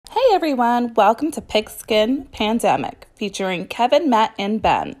everyone, welcome to Pigskin Pandemic, featuring Kevin, Matt, and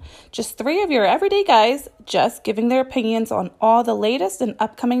Ben. Just three of your everyday guys, just giving their opinions on all the latest and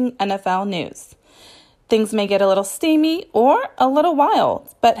upcoming NFL news. Things may get a little steamy or a little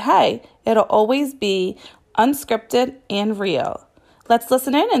wild, but hey, it'll always be unscripted and real. Let's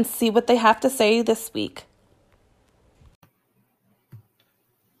listen in and see what they have to say this week.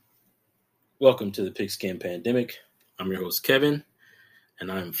 Welcome to the Pigskin Pandemic. I'm your host, Kevin. And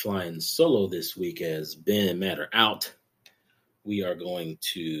I'm flying solo this week as Ben and Matt are out. We are going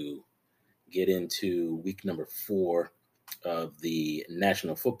to get into week number 4 of the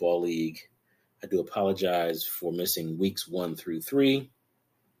National Football League. I do apologize for missing weeks 1 through 3.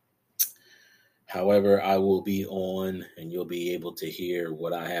 However, I will be on and you'll be able to hear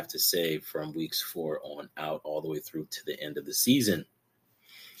what I have to say from weeks 4 on out all the way through to the end of the season.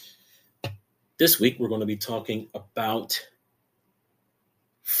 This week, we're going to be talking about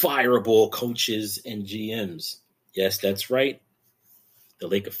fireable coaches and GMs. Yes, that's right. The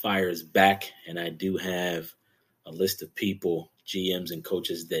Lake of Fire is back, and I do have a list of people, GMs and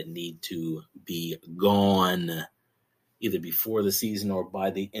coaches that need to be gone either before the season or by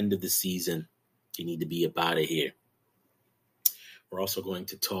the end of the season. You need to be up out of here. We're also going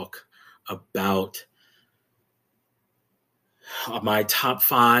to talk about my top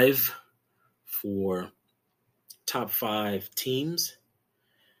 5 for top 5 teams.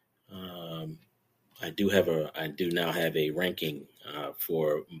 I do now have a ranking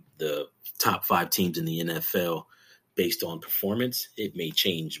for the top 5 teams in the NFL based on performance. It may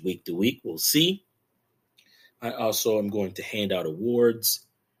change week to week. We'll see. I also am going to hand out awards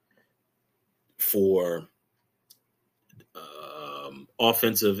for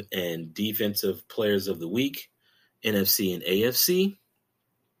offensive and defensive players of the week, NFC and AFC.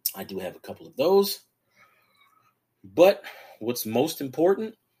 I do have a couple of those. But what's most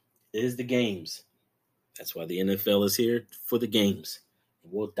important is the games. That's why the NFL is here, for the games.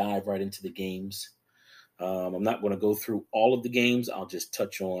 We'll dive right into the games. I'm not going to go through all of the games. I'll just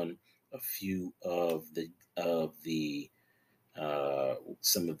touch on a few of the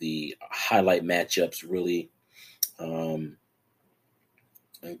some of the highlight matchups, really,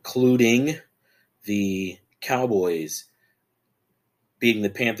 including the Cowboys beating the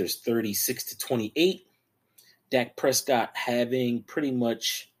Panthers 36-28. Dak Prescott having pretty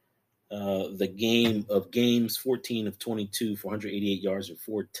much the game of games, 14 of 22 for 188 yards and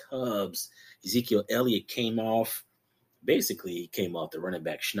 4 tubs. Ezekiel Elliott came off the running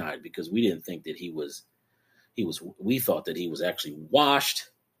back schneid because we didn't think that we thought that he was actually washed.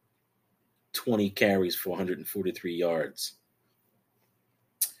 20 carries for 143 yards.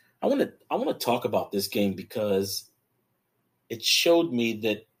 I want to talk about this game because it showed me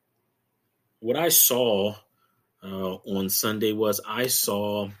that what I saw on Sunday was I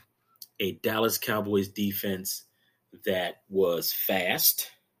saw a Dallas Cowboys defense that was fast.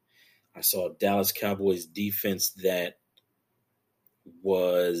 I saw a Dallas Cowboys defense that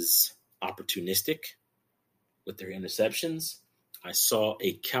was opportunistic with their interceptions. I saw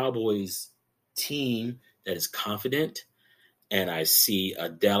a Cowboys team that is confident, and I see a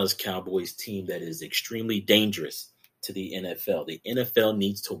Dallas Cowboys team that is extremely dangerous to the NFL. The NFL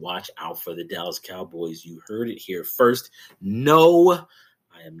needs to watch out for the Dallas Cowboys. You heard it here first. No,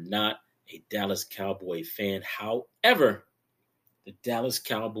 I am not a Dallas Cowboy fan. However, the Dallas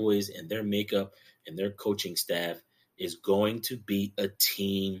Cowboys and their makeup and their coaching staff is going to be a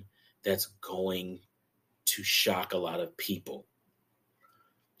team that's going to shock a lot of people.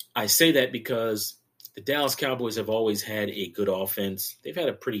 I say that because the Dallas Cowboys have always had a good offense. They've had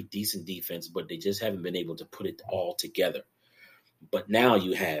a pretty decent defense, but they just haven't been able to put it all together. But now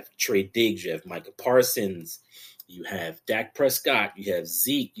you have Trey Diggs, you have Micah Parsons, you have Dak Prescott, you have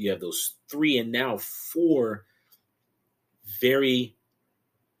Zeke, you have those 3 and now 4 very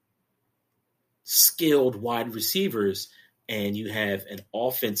skilled wide receivers, and you have an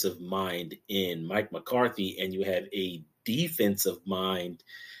offensive mind in Mike McCarthy, and you have a defensive mind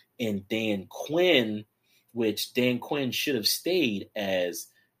in Dan Quinn, which Dan Quinn should have stayed as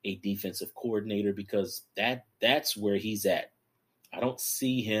a defensive coordinator because that's where he's at. I don't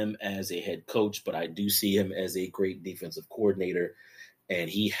see him as a head coach, but I do see him as a great defensive coordinator, and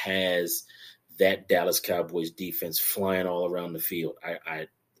he has that Dallas Cowboys defense flying all around the field. I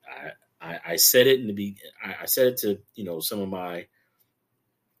said it I said it to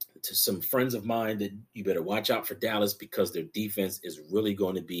some friends of mine that you better watch out for Dallas because their defense is really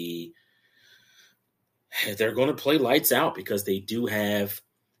going to be. They're going to play lights out because they do have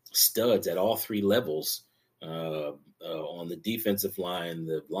studs at all 3 levels. On the defensive line,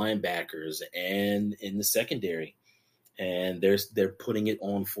 the linebackers, and in the secondary. and they're putting it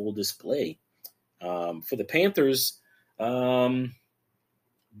on full display. For the Panthers,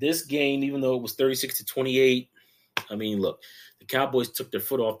 this game, even though it was 36-28, I mean, look, the Cowboys took their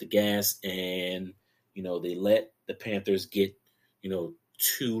foot off the gas, and they let the Panthers get 2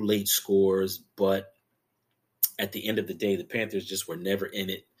 late scores, but at the end of the day, the Panthers just were never in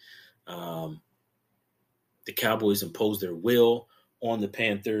it. The Cowboys imposed their will on the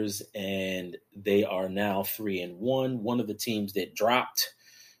Panthers, and they are now 3-1. One of the teams that dropped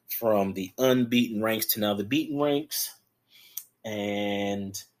from the unbeaten ranks to now the beaten ranks,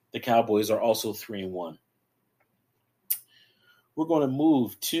 and the Cowboys are also 3-1. We're going to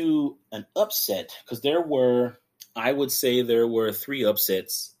move to an upset because I would say there were 3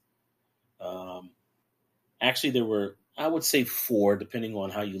 upsets. Actually, there were, I would say 4, depending on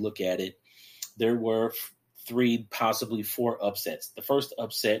how you look at it. There were 3, possibly 4 upsets. The first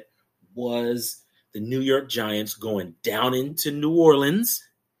upset was the New York Giants going down into New Orleans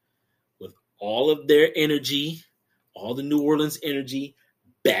with all of their energy, all the New Orleans energy,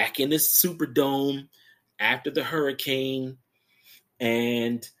 back in the Superdome after the hurricane,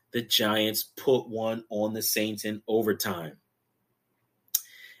 and the Giants put one on the Saints in overtime.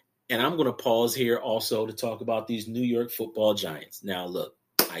 And I'm going to pause here also to talk about these New York Football Giants. Now, look,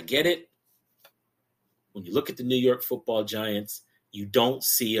 I get it. When you look at the New York Football Giants, you don't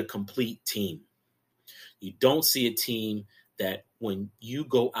see a complete team. You don't see a team that when you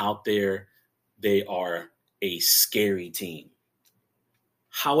go out there, they are a scary team.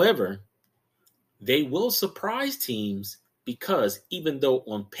 However, they will surprise teams because even though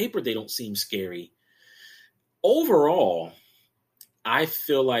on paper they don't seem scary, overall, I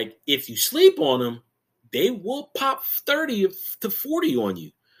feel like if you sleep on them, they will pop 30 to 40 on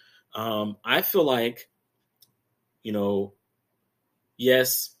you. I feel like,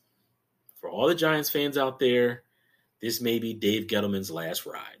 yes, for all the Giants fans out there, this may be Dave Gettleman's last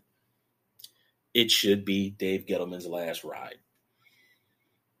ride. It should be Dave Gettleman's last ride.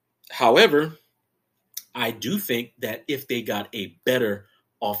 However, I do think that if they got a better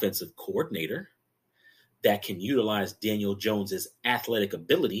offensive coordinator that can utilize Daniel Jones's athletic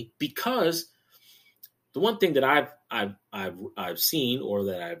ability, because the one thing that I've seen, or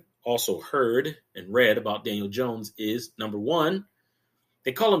that I've also heard and read about Daniel Jones, is number one,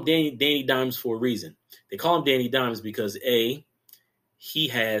 they call him Danny Dimes for a reason. They call him Danny Dimes because he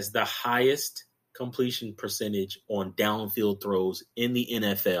has the highest completion percentage on downfield throws in the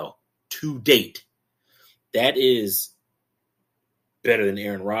NFL to date. That is better than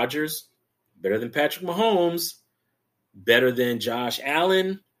Aaron Rodgers, better than Patrick Mahomes, better than Josh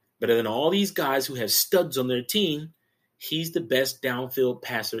Allen, better than all these guys who have studs on their team. He's the best downfield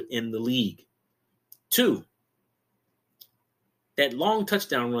passer in the league. 2, that long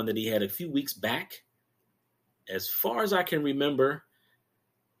touchdown run that he had a few weeks back, as far as I can remember,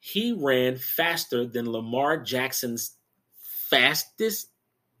 he ran faster than Lamar Jackson's fastest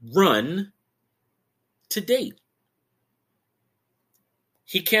run to date.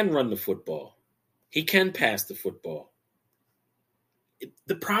 He can run the football. He can pass the football.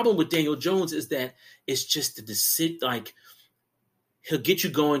 The problem with Daniel Jones is that it's just the decision. Like, he'll get you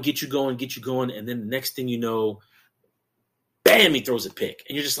going, and then the next thing you know, bam, he throws a pick.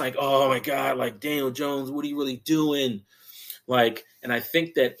 And you're just like, oh my God, like, Daniel Jones, what are you really doing? Like, and I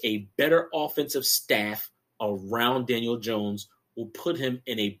think that a better offensive staff around Daniel Jones will put him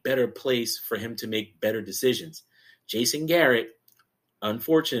in a better place for him to make better decisions. Jason Garrett,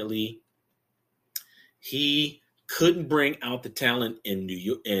 unfortunately, he couldn't bring out the talent in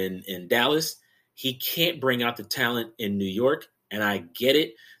in Dallas. He can't bring out the talent in New York, and I get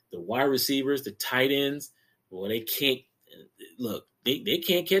it. The wide receivers, the tight ends, well, they can't look. They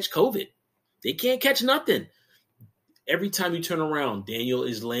can't catch COVID. They can't catch nothing. Every time you turn around, Daniel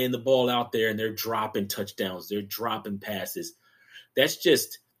is laying the ball out there, and they're dropping touchdowns. They're dropping passes. That's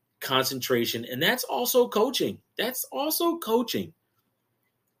just concentration, and that's also coaching.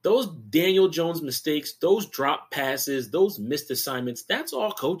 Those Daniel Jones mistakes, those drop passes, those missed assignments, that's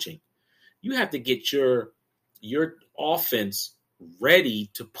all coaching. You have to get your offense ready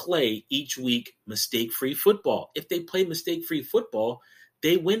to play each week mistake-free football. If they play mistake-free football,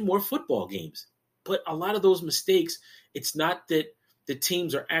 they win more football games. But a lot of those mistakes, it's not that the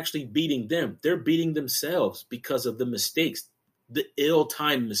teams are actually beating them. They're beating themselves because of the mistakes, the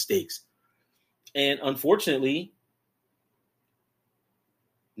ill-timed mistakes. And unfortunately,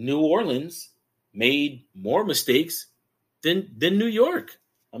 New Orleans made more mistakes than New York.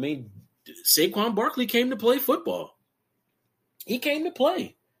 I mean, Saquon Barkley came to play football. He came to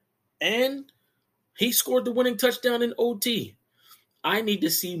play. And he scored the winning touchdown in OT. I need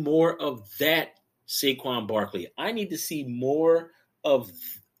to see more of that Saquon Barkley. I need to see more of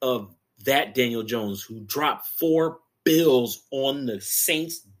that Daniel Jones, who dropped 4 bills on the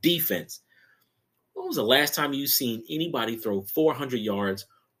Saints defense. When was the last time you seen anybody throw 400 yards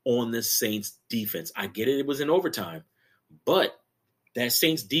on the Saints defense? I get it was in overtime, but that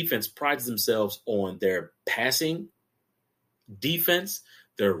Saints defense prides themselves on their passing defense,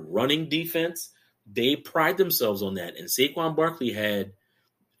 their running defense. They pride themselves on that. And Saquon Barkley had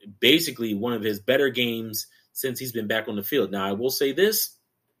basically one of his better games since he's been back on the field. Now, I will say this.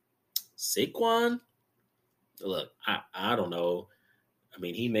 Saquon, look, I don't know. I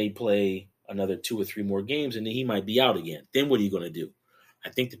mean, he may play another 2 or 3 more games, and then he might be out again. Then what are you going to do? I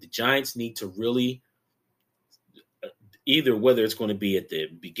think that the Giants need to really, either whether it's going to be at the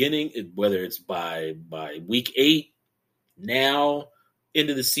beginning, whether it's by week 8, now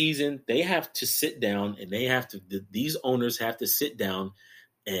into the season, they have to sit down and these owners have to sit down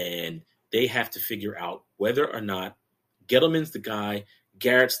and they have to figure out whether or not Gettleman's the guy,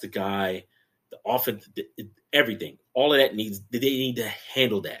 Garrett's the guy, the offense, everything. All of that they need to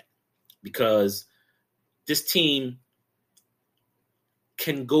handle that, because this team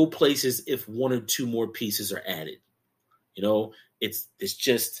can go places if 1 or 2 more pieces are added. You know, it's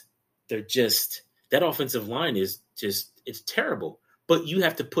just that offensive line is just, it's terrible. But you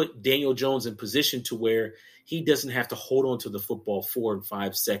have to put Daniel Jones in position to where he doesn't have to hold on to the football 4 and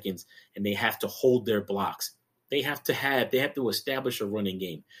 5 seconds, and they have to hold their blocks. They have to establish a running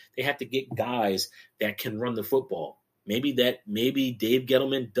game. They have to get guys that can run the football. Maybe Dave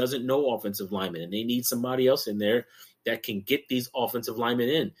Gettleman doesn't know offensive linemen, and they need somebody else in there that can get these offensive linemen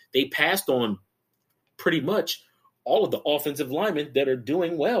in. They passed on pretty much all of the offensive linemen that are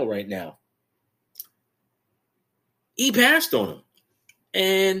doing well right now. He passed on them.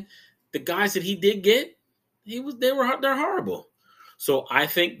 And the guys that he did get, they're horrible. So I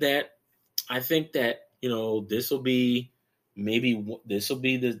think that you know, this will be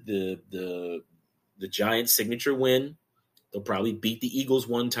the Giants' signature win. They'll probably beat the Eagles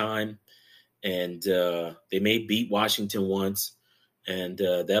one time, and they may beat Washington once, and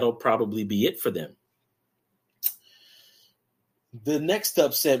that'll probably be it for them. The next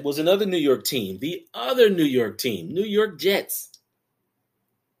upset was another New York team, the other New York team, New York Jets,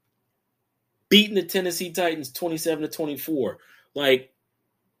 beating the Tennessee Titans 27-24. Like,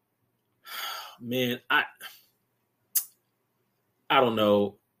 man, I don't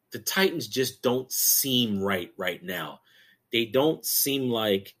know. The Titans just don't seem right now. They don't seem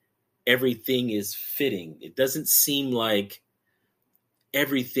like everything is fitting. It doesn't seem like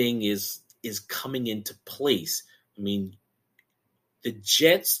everything is coming into place. I mean, the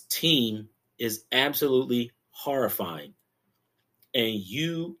Jets team is absolutely horrifying. And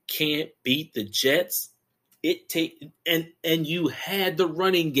you can't beat the Jets. And you had the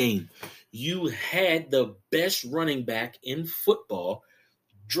running game. You had the best running back in football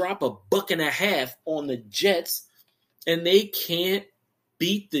drop $1.50 on the Jets, and they can't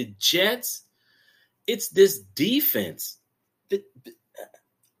beat the Jets. It's this defense.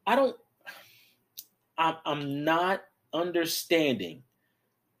 I'm not understanding.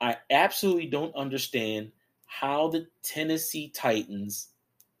 I absolutely don't understand how the Tennessee Titans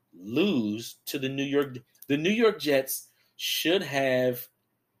lose to the New York Jets. Should have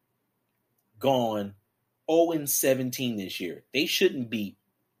gone 0-17 this year. They shouldn't beat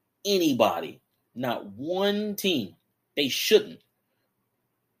anybody, not one team. They shouldn't.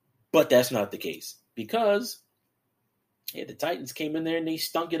 But that's not the case, because the Titans came in there and they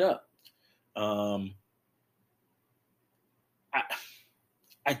stunk it up. I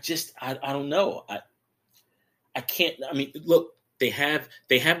don't know. I can't. I mean, look, they have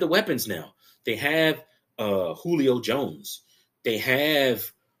the weapons now. They have Julio Jones. They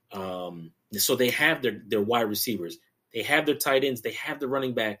have so they have their wide receivers. They have their tight ends. They have the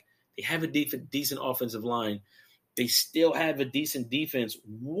running back. They have a decent offensive line. They still have a decent defense.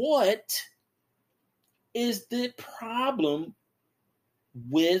 What is the problem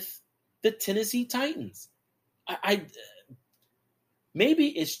with the Tennessee Titans? Maybe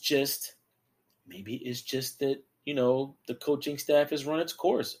it's just that, you know, the coaching staff has run its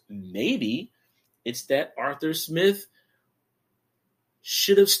course. Maybe it's that Arthur Smith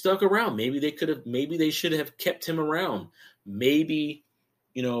should have stuck around. Maybe they should have kept him around. Maybe,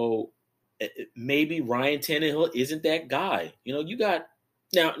 you know, maybe Ryan Tannehill isn't that guy. You know, you got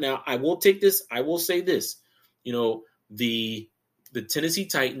now I will say this. You know, the Tennessee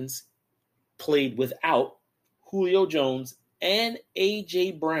Titans played without Julio Jones and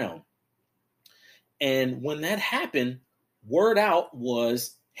A.J. Brown. And when that happened, word out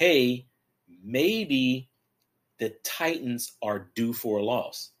was, hey, maybe the Titans are due for a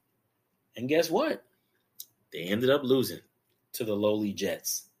loss. And guess what? They ended up losing to the lowly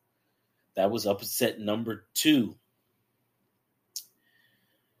Jets. That was upset number 2.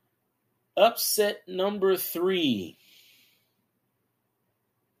 Upset number 3.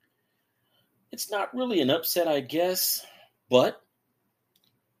 It's not really an upset, I guess, but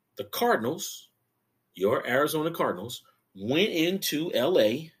the Cardinals, your Arizona Cardinals, went into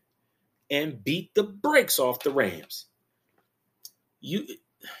LA and beat the brakes off the Rams. The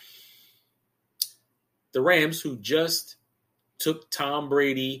Rams, who just took Tom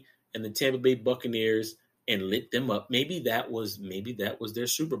Brady and the Tampa Bay Buccaneers and lit them up. Maybe that was their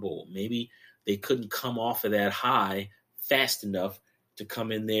Super Bowl. Maybe they couldn't come off of that high fast enough to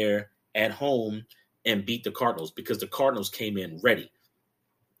come in there at home and beat the Cardinals, because the Cardinals came in ready.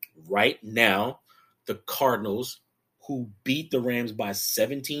 Right now, the Cardinals, who beat the Rams by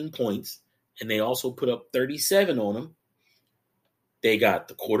 17 points, and they also put up 37 on them, they got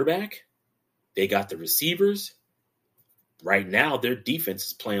the quarterback, they got the receivers. Right now, their defense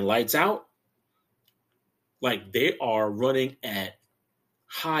is playing lights out. Like, they are running at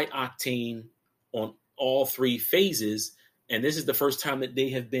high octane on all 3 phases. And this is the first time that they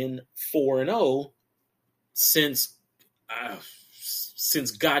have been 4-0 since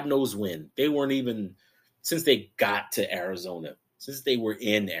God knows when. They weren't even since they got to Arizona, since they were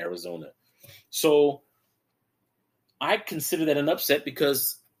in Arizona. So I consider that an upset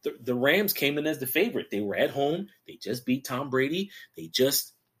because the Rams came in as the favorite. They were at home. They just beat Tom Brady. You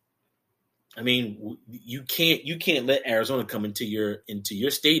can't let Arizona come into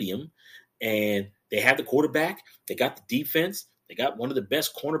your stadium, and they have the quarterback. They got the defense. They got one of the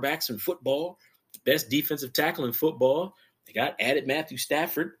best cornerbacks in football, the best defensive tackle in football. They got added Matthew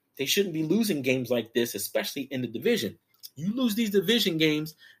Stafford. They shouldn't be losing games like this, especially in the division. You lose these division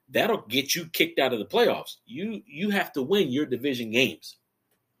games, that'll get you kicked out of the playoffs. You have to win your division games.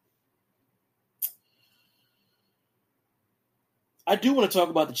 I do want to talk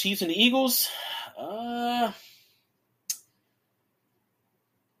about the Chiefs and the Eagles.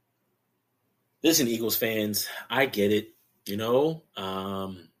 Listen, Eagles fans, I get it. Your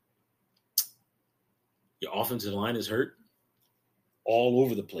offensive line is hurt all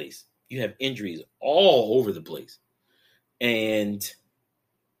over the place. You have injuries all over the place. And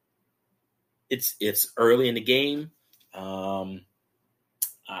it's early in the game. I'm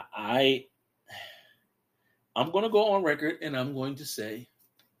going to go on record and I'm going to say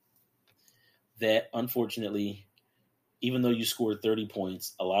that, unfortunately, even though you scored 30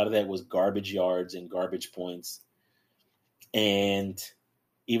 points, a lot of that was garbage yards and garbage points. And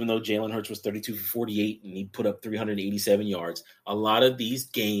even though Jalen Hurts was 32 for 48 and he put up 387 yards, a lot of these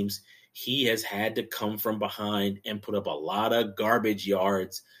games he has had to come from behind and put up a lot of garbage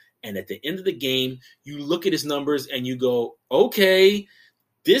yards. And at the end of the game, you look at his numbers and you go, okay,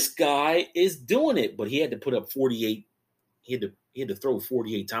 this guy is doing it. But he had to put up 48. He had to throw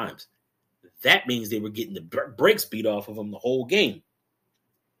 48 times. That means they were getting the brakes beat off of him the whole game.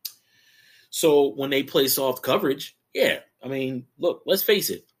 So when they play soft coverage, look, let's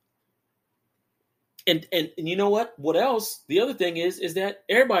face it. And you know what? What else? The other thing is that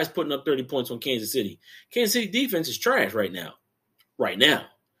everybody's putting up 30 points on Kansas City. Kansas City defense is trash right now. Right now.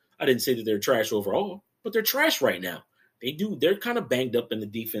 I didn't say that they're trash overall, but they're trash right now. They're kind of banged up in the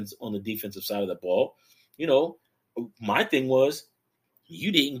defense on the defensive side of the ball. My thing was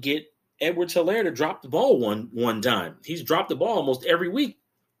you didn't get Edwards-Helaire to drop the ball one time. He's dropped the ball almost every week.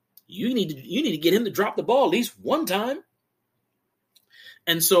 You need to get him to drop the ball at least one time.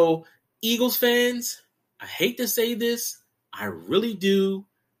 And so, Eagles fans, I hate to say this, I really do,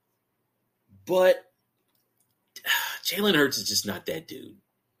 but Jalen Hurts is just not that dude.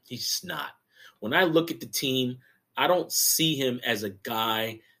 He's just not. When I look at the team, I don't see him as a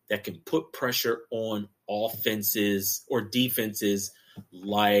guy that can put pressure on offenses or defenses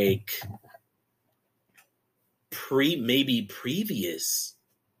like maybe previous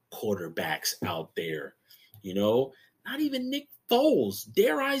quarterbacks out there. Not even Nick Foles.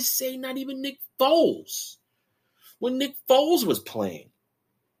 Dare I say not even Nick Foles. When Nick Foles was playing.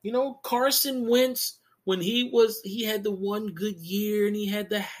 Carson Wentz, when he had the one good year and he had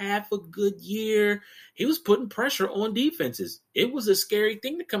the half a good year, he was putting pressure on defenses. It was a scary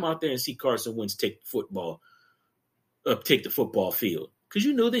thing to come out there and see Carson Wentz take the football field, because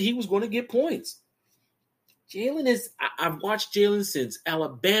you knew that he was going to get points. I've watched Jalen since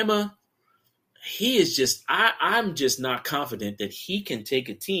Alabama. He is just, I'm just not confident that he can take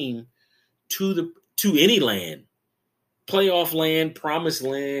a team to any land, playoff land, promised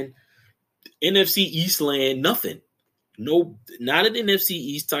land, NFC East land, nothing. No, not an NFC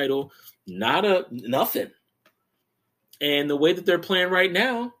East title, nothing. And the way that they're playing right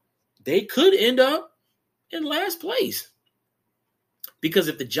now, they could end up in last place. Because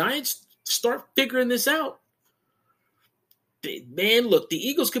if the Giants start figuring this out, man, look, the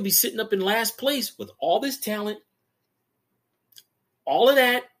Eagles could be sitting up in last place with all this talent, all of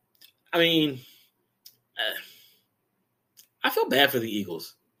that. I mean, I feel bad for the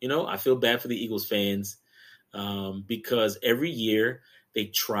Eagles. I feel bad for the Eagles fans because every year they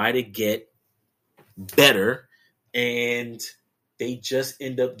try to get better and they just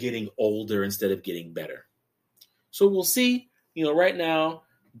end up getting older instead of getting better. So we'll see. Right now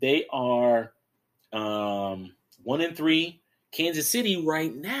they are 1-3. Kansas City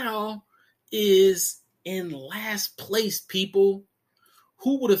right now is in last place, people.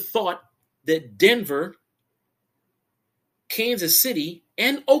 Who would have thought that Denver, Kansas City,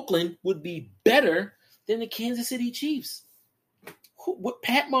 and Oakland would be better than the Kansas City Chiefs? With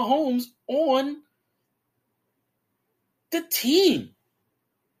Pat Mahomes on the team.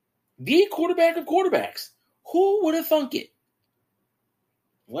 The quarterback of quarterbacks. Who would have thunk it?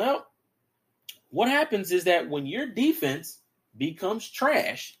 Well, what happens is that when your defense becomes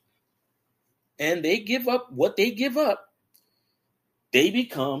trash and they give up what they give up, they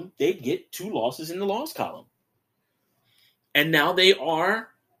get 2 losses in the loss column. And now they are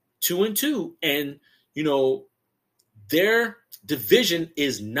 2-2. And, their division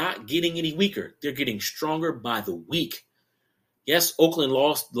is not getting any weaker. They're getting stronger by the week. Yes, Oakland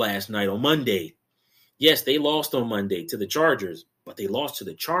lost last night on Monday. Yes, they lost on Monday to the Chargers, but they lost to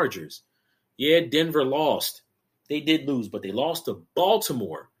the Chargers. Yeah, Denver lost. They did lose, but they lost to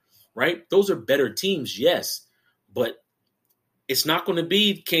Baltimore, right? Those are better teams, yes. But it's not going to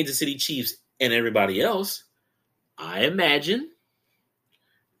be Kansas City Chiefs and everybody else. I imagine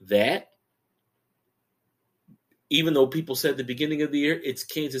that even though people said at the beginning of the year it's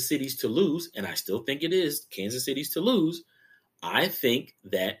Kansas City's to lose, and I still think it is Kansas City's to lose, I think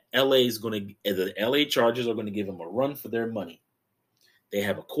that the LA Chargers are going to give them a run for their money. They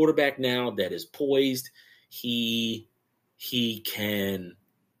have a quarterback now that is poised. He can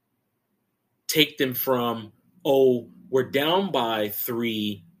take them from, we're down by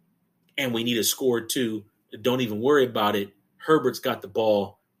 3 and we need to score 2. Don't even worry about it. Herbert's got the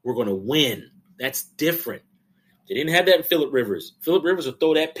ball. We're going to win. That's different. They didn't have that in Phillip Rivers. Phillip Rivers would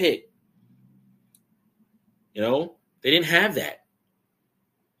throw that pick. They didn't have that.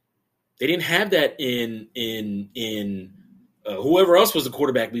 They didn't have that in whoever else was the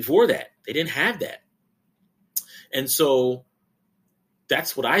quarterback before that. They didn't have that. And so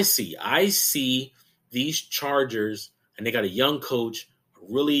that's what I see. I see these Chargers, and they got a young coach, a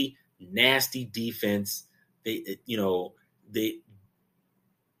really nasty defense. They're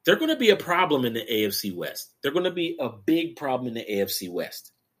going to be a problem in the AFC West. They're going to be a big problem in the AFC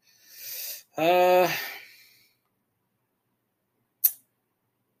West.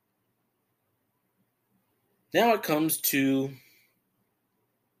 Now it comes to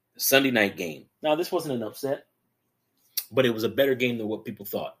the Sunday night game. Now, this wasn't an upset, but it was a better game than what people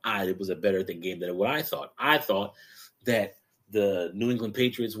thought. It was a better game than what I thought. I thought that the New England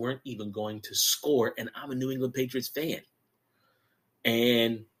Patriots weren't even going to score, and I'm a New England Patriots fan.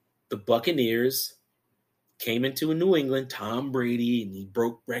 And the Buccaneers came into New England, Tom Brady, and he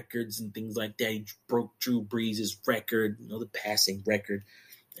broke records and things like that. He broke Drew Brees' record, the passing record.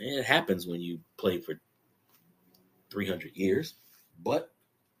 And it happens when you play for 300 years. But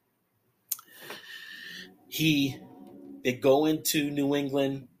they go into New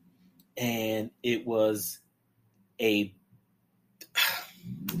England, and it was a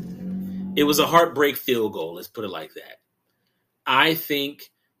heartbreak field goal. Let's put it like that. I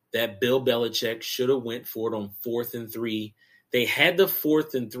think that Bill Belichick should have went for it on 4th and 3. They had the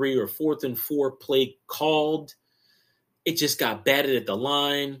 4th and 3 or 4th and 4 play called. It just got batted at the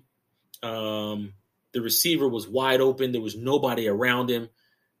line. The receiver was wide open. There was nobody around him.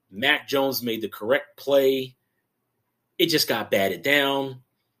 Mac Jones made the correct play. It just got batted down.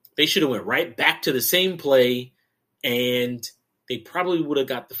 They should have went right back to the same play, and they probably would have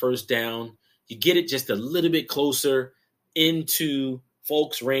got the first down. You get it just a little bit closer into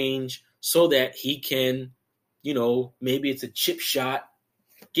Folk's range so that he can, maybe it's a chip shot,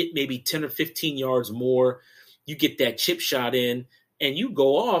 get maybe 10 or 15 yards more. You get that chip shot in, and you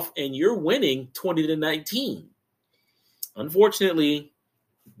go off, and you're winning 20-19. Unfortunately,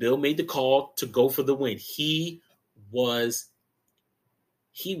 Bill made the call to go for the win. He was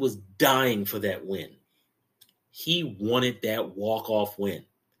dying for that win. He wanted that walk-off win.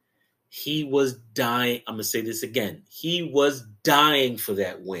 He was dying. I'm going to say this again. He was dying for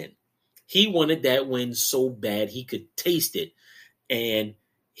that win. He wanted that win so bad he could taste it. And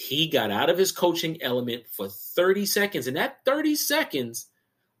he got out of his coaching element for 30 seconds. And that 30 seconds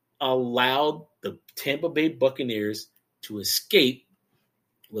allowed the Tampa Bay Buccaneers to escape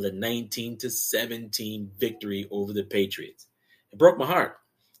with a 19-17 victory over the Patriots. It broke my heart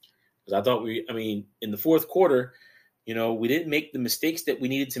because I thought in the fourth quarter, we didn't make the mistakes that we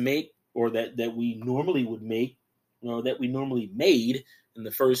needed to make or that we normally would make, that we normally made in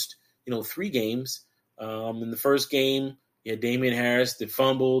the first, 3 games. In the first game, you had Damian Harris that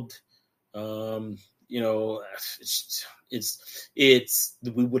fumbled. It's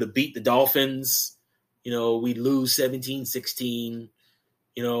we would have beat the Dolphins. We'd lose 17-16.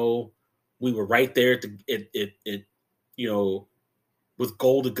 We were right there with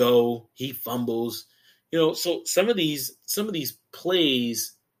goal to go. He fumbles. So some of these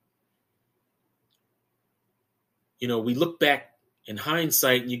plays, we look back in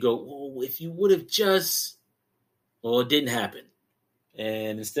hindsight and you go, well, if you would have it didn't happen.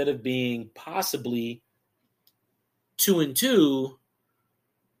 And instead of being possibly 2-2,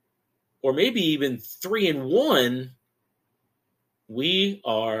 or maybe even 3-1, we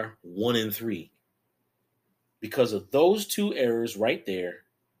are 1-3 because of those 2 errors right there.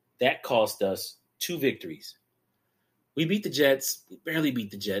 That cost us 2 victories. We beat the Jets. We barely beat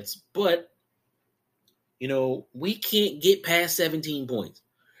the Jets, but we can't get past 17 points.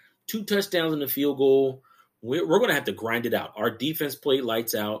 2 touchdowns and a field goal. We're going to have to grind it out. Our defense played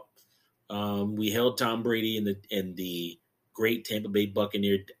lights out. We held Tom Brady and the great Tampa Bay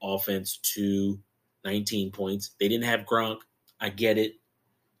Buccaneer offense to 19 points. They didn't have Gronk. I get it.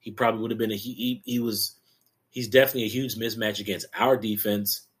 He probably would have been he's definitely a huge mismatch against our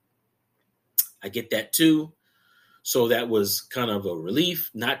defense. I get that too. So that was kind of a relief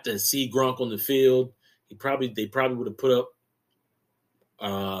not to see Gronk on the field. They probably would have put up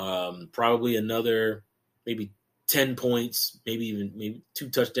probably another maybe 10 points, maybe 2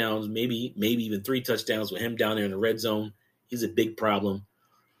 touchdowns, maybe even 3 touchdowns with him down there in the red zone. He's a big problem.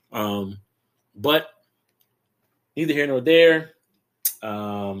 But neither here nor there.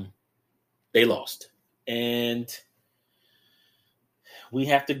 They lost. And we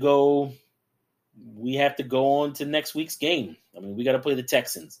have to go on to next week's game. We got to play the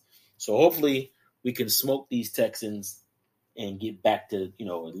Texans. So hopefully we can smoke these Texans and get back to,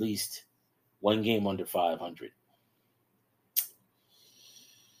 at least one game under 500.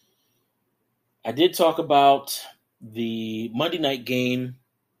 I did talk about the Monday night game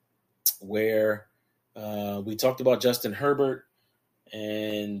where we talked about Justin Herbert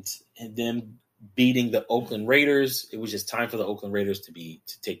and them beating the Oakland Raiders. It was just time for the Oakland Raiders to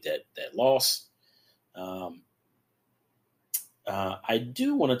take that loss. I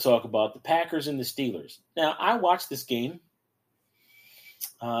do want to talk about the Packers and the Steelers. Now, I watched this game.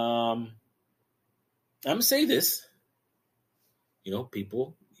 I'm gonna say this.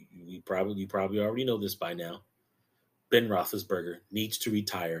 People, you probably already know this by now. Ben Roethlisberger needs to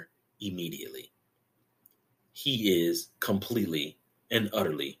retire immediately. He is completely and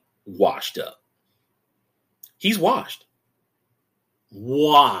utterly washed up. He's washed.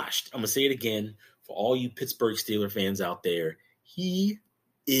 Washed. I'm gonna say it again for all you Pittsburgh Steelers fans out there. He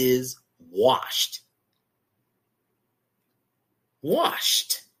is washed.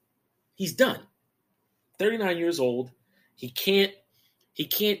 Washed. He's done. 39 years old. He can't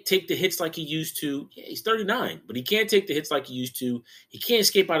take the hits like he used to. Yeah, he's 39, but he can't take the hits like he used to. He can't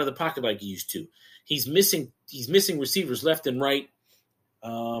escape out of the pocket like he used to. He's missing receivers left and right.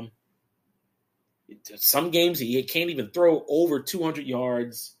 Some games he can't even throw over 200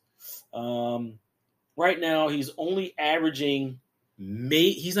 yards. Right now he's only averaging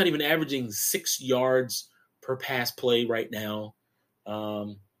he's not even averaging 6 yards per pass play right now.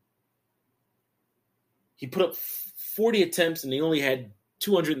 He put up 40 attempts and he only had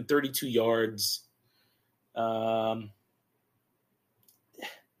 232 yards.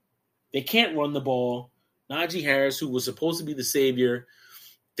 They can't run the ball. Najee Harris, who was supposed to be the savior,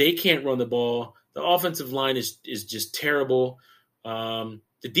 they can't run the ball. The offensive line is just terrible. The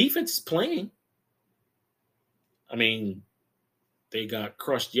defense is playing. They got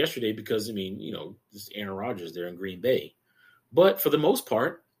crushed yesterday because, this Aaron Rodgers, they're in Green Bay. But for the most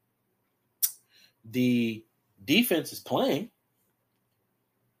part, the defense is playing.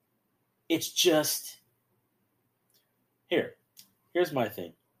 It's just here's my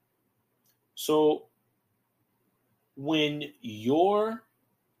thing. So when your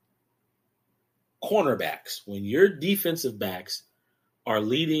cornerbacks, when your defensive backs are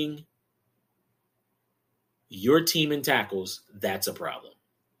leading your team in tackles, that's a problem.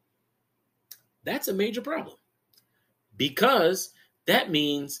 That's a major problem. Because that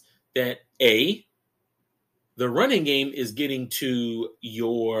means that A, the running game is getting to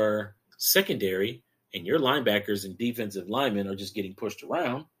your secondary and your linebackers and defensive linemen are just getting pushed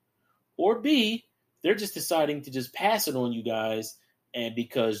around. or B, they're just deciding to just pass it on you guys, and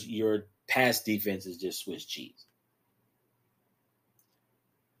because your pass defense is just Swiss cheese.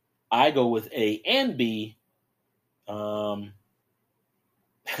 I go with A and B.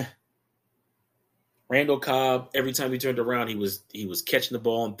 Randall Cobb, every time he turned around, he was catching the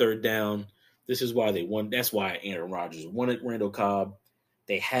ball on third down. This is why they won. That's why Aaron Rodgers wanted Randall Cobb.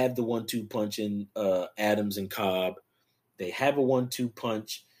 They have the 1-2 punch in Adams and Cobb. They have a 1-2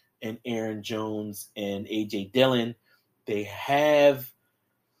 punch in Aaron Jones and A.J. Dillon. They have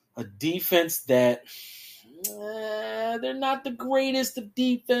a defense that they're not the greatest of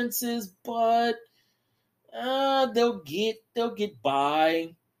defenses, but they'll get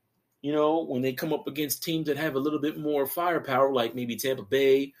by. You know, when they come up against teams that have a little bit more firepower, like maybe Tampa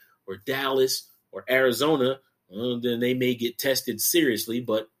Bay or Dallas or Arizona, then they may get tested seriously.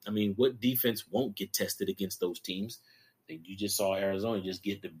 But, I mean, what defense won't get tested against those teams? You just saw Arizona just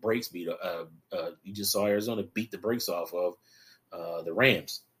get the brakes beat. You just saw Arizona beat the brakes off of the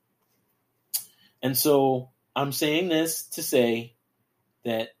Rams. And so I'm saying this to say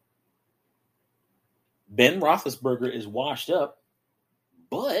that Ben Roethlisberger is washed up,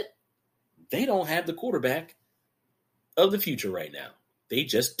 but they don't have the quarterback of the future right now. They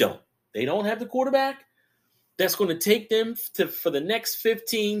just don't. They don't have the quarterback that's going to take them for the next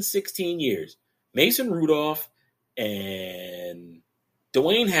 15, 16 years. Mason Rudolph and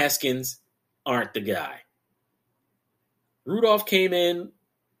Dwayne Haskins aren't the guy. Rudolph came in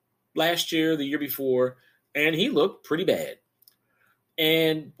last year, the year before, and he looked pretty bad.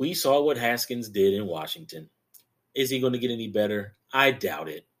 And we saw what Haskins did in Washington. Is he going to get any better? I doubt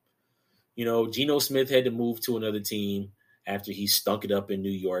it. You know, Geno Smith had to move to another team after he stunk it up in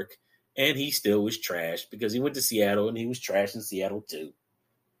New York, and he still was trash because he went to Seattle, and he was trash in Seattle too.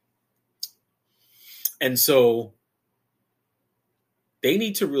 And so they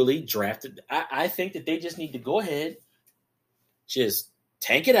need to really draft it. I think that they just need to go ahead, just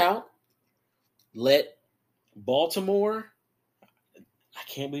tank it out, let Baltimore, I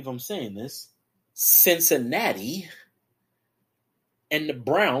can't believe I'm saying this, Cincinnati and the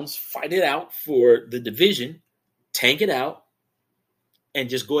Browns fight it out for the division, tank it out, and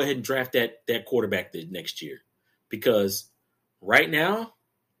just go ahead and draft that quarterback the next year. Because right now,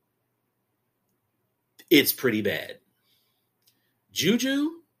 it's pretty bad.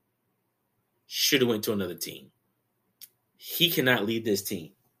 Juju should have went to another team. He cannot lead this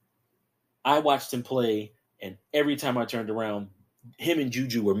team. I watched him play, and every time I turned around, him and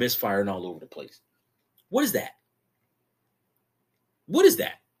Juju were misfiring all over the place. What is that? What is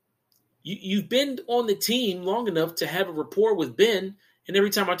that? You've been on the team long enough to have a rapport with Ben, and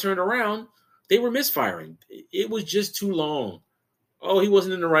every time I turned around, they were misfiring. It was just too long. Oh, he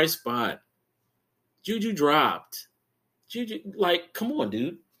wasn't in the right spot. Juju dropped. Juju, like, come on,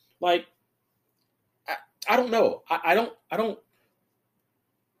 dude. Like, I don't know. I don't.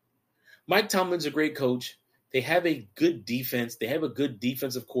 Mike Tomlin's a great coach. They have a good defense. They have a good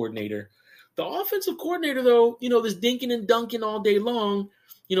defensive coordinator. The offensive coordinator, though, you know, this dinking and dunking all day long,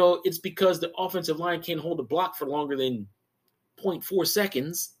 you know, it's because the offensive line can't hold a block for longer than 0.4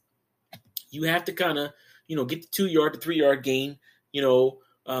 seconds. You have to kind of, you know, get the 2-yard to 3-yard gain, you know,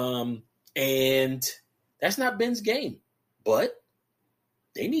 and that's not Ben's game. But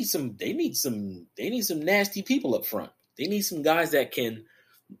they need some nasty people up front. They need some guys that can,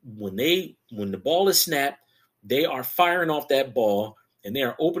 when the ball is snapped, they are firing off that ball and they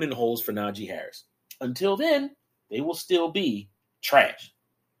are opening holes for Najee Harris. Until then, they will still be trash.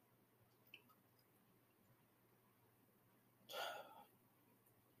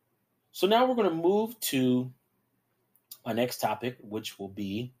 So now we're going to move to our next topic, which will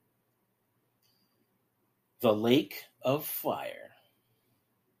be the Lake of Fire.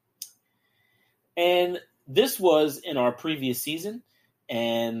 And this was in our previous season.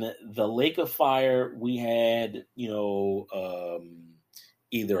 And the Lake of Fire, we had, you know,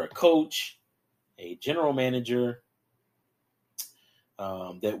 either a coach, a general manager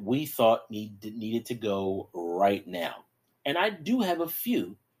that we thought needed to go right now. And I do have a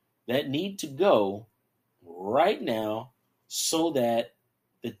few that need to go right now so that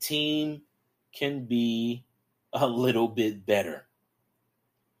the team can be a little bit better.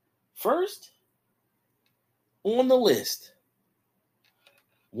 First, on the list,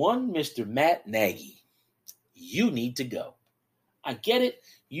 one Mr. Matt Nagy. You need to go. I get it.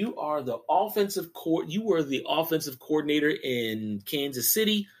 You are the you were the offensive coordinator in Kansas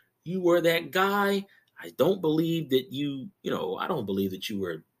City. You were that guy. I don't believe that I don't believe that you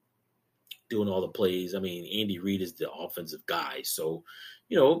were doing all the plays. I mean, Andy Reid is the offensive guy. So,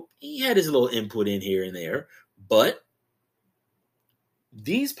 you know, he had his little input in here and there. But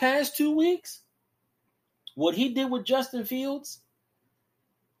these past 2 weeks, what he did with Justin Fields,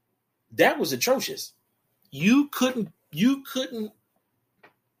 that was atrocious. You couldn't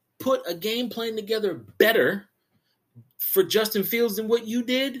put a game plan together better for Justin Fields than what you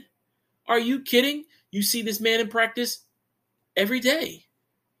did. Are you kidding? You see this man in practice every day.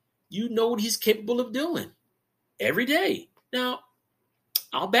 You know what he's capable of doing every day. Now,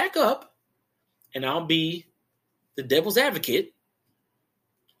 I'll back up and I'll be the devil's advocate.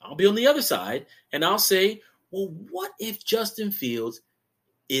 I'll be on the other side and I'll say, well, what if Justin Fields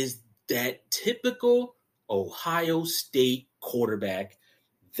is that typical Ohio State quarterback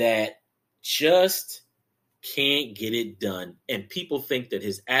that just can't get it done, and people think that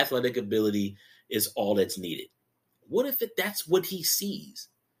his athletic ability is all that's needed? What if that's what he sees?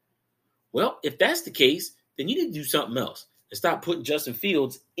 Well, if that's the case, then you need to do something else and stop putting Justin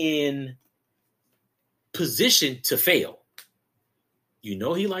Fields in position to fail. You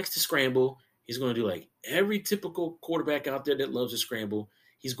know he likes to scramble. He's going to do like every typical quarterback out there that loves to scramble.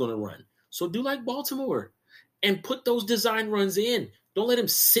 He's going to run. So do like Baltimore and put those design runs in. Don't let him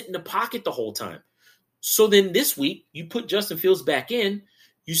sit in the pocket the whole time. So then this week, you put Justin Fields back in.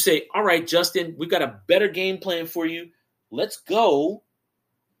 You say, all right, Justin, we got a better game plan for you. Let's go.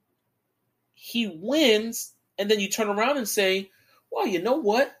 He wins. And then you turn around and say, well, you know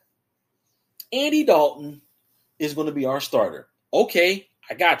what? Andy Dalton is going to be our starter. Okay,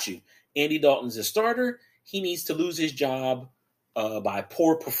 I got you. Andy Dalton's a starter. He needs to lose his job by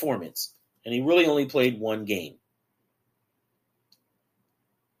poor performance. And he really only played one game.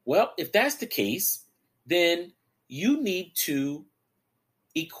 Well, if that's the case, then you need to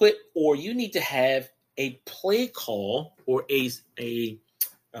equip, or you need to have a play call or a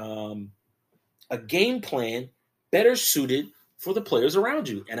game plan better suited for the players around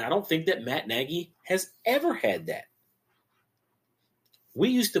you. And I don't think that Matt Nagy has ever had that. We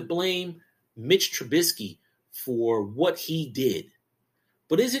used to blame Mitch Trubisky for what he did.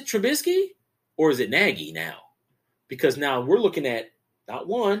 But is it Trubisky or is it Nagy now? Because now we're looking at not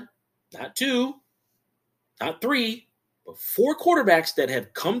one, not two, not three, but 4 quarterbacks that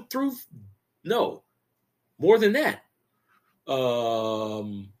have come through. No, more than that.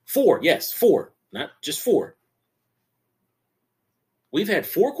 4, yes, 4, not just 4. We've had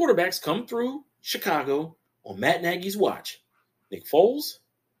 4 quarterbacks come through Chicago on Matt Nagy's watch. Nick Foles,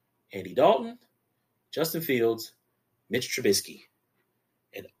 Andy Dalton, Justin Fields, Mitch Trubisky.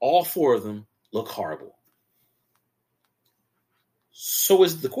 And all 4 of them look horrible. So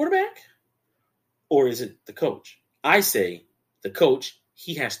is it the quarterback or is it the coach? I say the coach,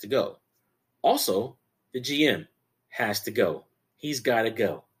 he has to go. Also, the GM has to go. He's got to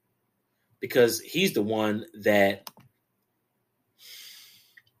go. Because he's the one that,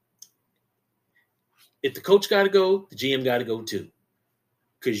 if the coach got to go, the GM got to go too.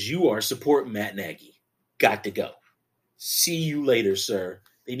 Because you are supporting Matt Nagy. Got to go. See you later, sir.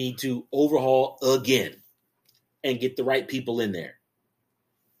 They need to overhaul again and get the right people in there.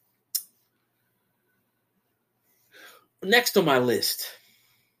 Next on my list.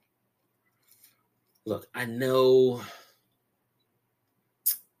 Look, I know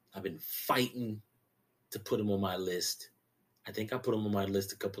I've been fighting to put him on my list. I think I put him on my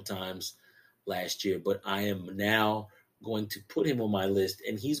list a couple times last year, but I am now going to put him on my list,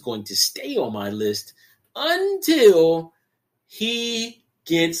 and he's going to stay on my list until he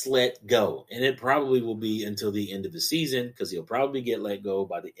gets let go. And it probably will be until the end of the season, because he'll probably get let go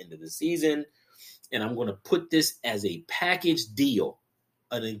by the end of the season. And I'm going to put this as a package deal,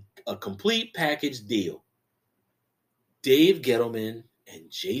 a complete package deal. Dave Gettleman and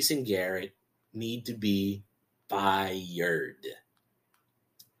Jason Garrett need to be fired.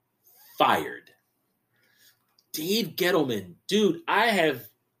 Fired. Dave Gettleman, dude, I have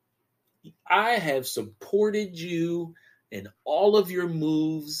supported you in all of your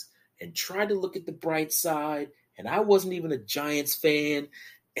moves and tried to look at the bright side, and I wasn't even a Giants fan,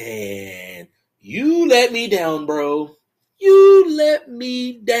 and you let me down, bro. You let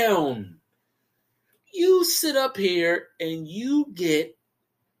me down. You sit up here and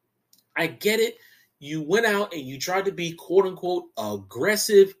I get it. You went out and you tried to be quote unquote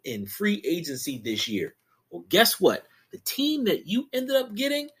aggressive in free agency this year. Well, guess what? The team that you ended up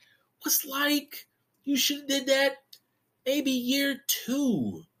getting was like, you should have did that maybe year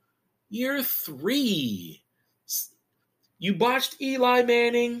 2, year 3. You botched Eli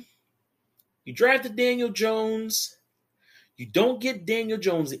Manning. You drafted Daniel Jones. You don't get Daniel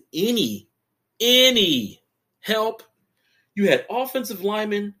Jones any help. You had offensive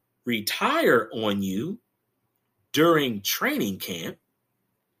linemen retire on you during training camp.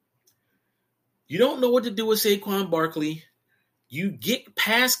 You don't know what to do with Saquon Barkley. You get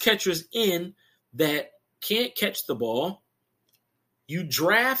pass catchers in that can't catch the ball. You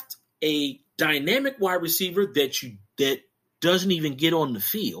draft a dynamic wide receiver that doesn't even get on the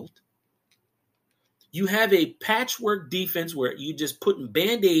field. You have a patchwork defense where you just putting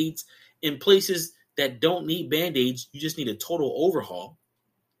Band-Aids in places that don't need Band-Aids. You just need a total overhaul.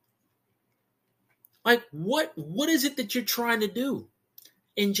 Like, what is it that you're trying to do?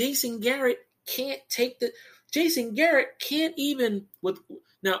 And Jason Garrett can't even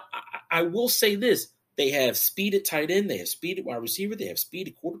now, I will say this. They have speed at tight end. They have speed at wide receiver. They have speed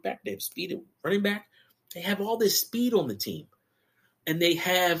at quarterback. They have speed at running back. They have all this speed on the team. And they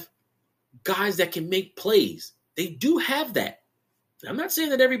have guys that can make plays. They do have that. I'm not saying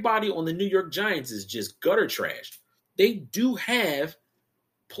that everybody on the New York Giants is just gutter trash. They do have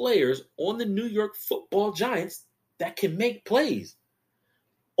players on the New York Football Giants that can make plays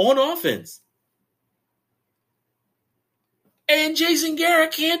on offense. And Jason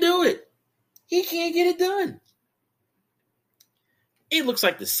Garrett can't do it. He can't get it done. It looks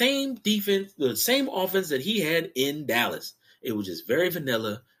like the same defense, the same offense that he had in Dallas. It was just very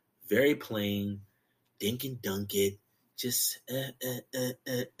vanilla, very plain, dink and dunk it, just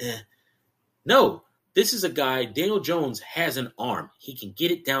No, this is a guy, Daniel Jones has an arm. He can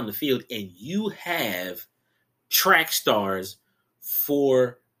get it down the field, and you have track stars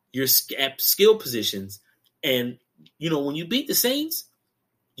for your skill positions. And, when you beat the Saints,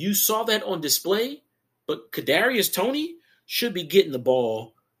 you saw that on display, but Kadarius Toney should be getting the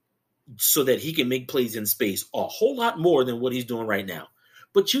ball so that he can make plays in space a whole lot more than what he's doing right now.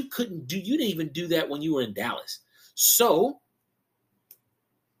 But you didn't even do that when you were in Dallas. So,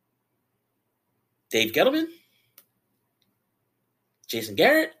 Dave Gettleman, Jason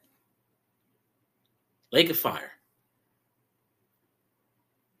Garrett, Lake of Fire.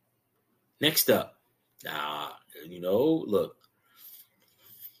 Next up, look,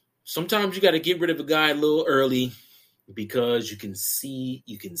 sometimes you got to get rid of a guy a little early because you can see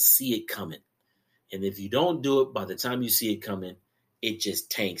it coming. And if you don't do it by the time you see it coming, it just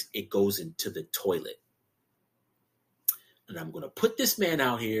tanks. It goes into the toilet. And I'm going to put this man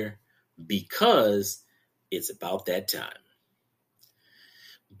out here because it's about that time.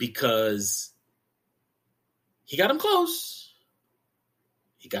 Because he got him close.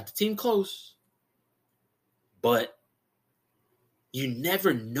 He got the team close. But you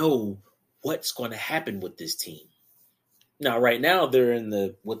never know what's going to happen with this team. Now, right now, they're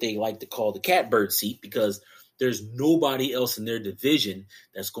in what they like to call the catbird seat because there's nobody else in their division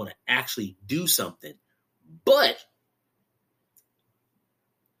that's going to actually do something. But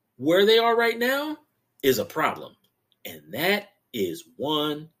where they are right now is a problem. And that is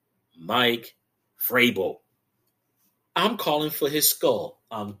one Mike Vrabel. I'm calling for his skull.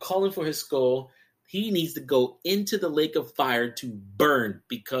 He needs to go into the lake of fire to burn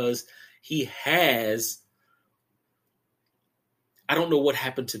because he has, I don't know what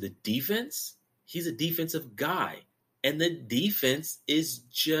happened to the defense. He's a defensive guy. And the defense is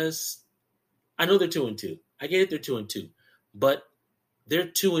just, I know they're 2-2. I get it, they're 2-2. But they're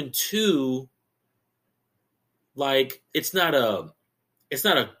 2-2 like it's not a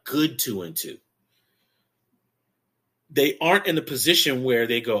good 2-2. They aren't in the position where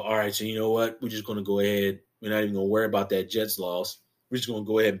they go, all right, so you know what? We're just going to go ahead. We're not even going to worry about that Jets loss. We're just going to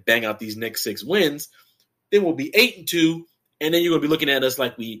go ahead and bang out these next 6 wins. Then we'll be 8-2. And then you're going to be looking at us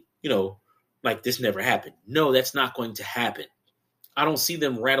like like this never happened. No, that's not going to happen. I don't see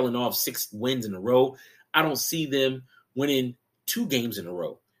them rattling off 6 wins in a row. I don't see them winning 2 games in a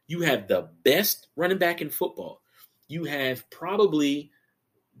row. You have the best running back in football. You have probably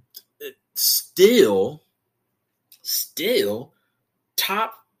still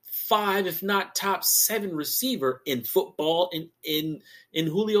top 5, if not top 7 receiver in football in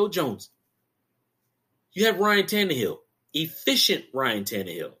Julio Jones. You have Ryan Tannehill, efficient Ryan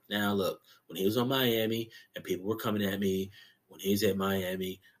Tannehill. Now look, when he was on Miami and people were coming at me, when he was at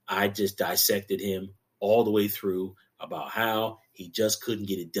Miami, I just dissected him all the way through about how he just couldn't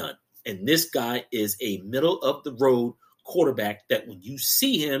get it done. And this guy is a middle of the road quarterback that when you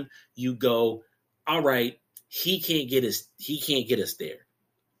see him, you go, all right, he can't get us there.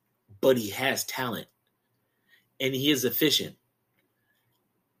 But he has talent. And he is efficient.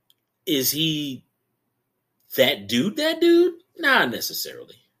 Is he that dude? Not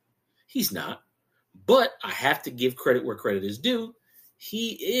necessarily. He's not. But I have to give credit where credit is due.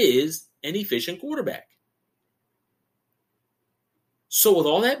 He is an efficient quarterback. So with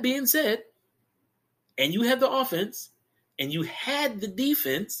all that being said, and you have the offense, and you had the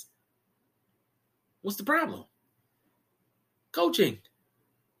defense, what's the problem? Coaching.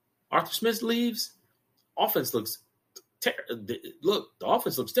 Arthur Smith leaves. Offense looks Look, the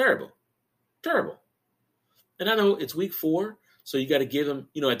offense looks terrible. Terrible. And I know it's week 4, so you got to give them,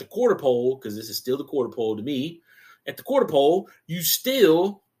 at the quarter pole, because this is still the quarter pole to me. At the quarter pole, you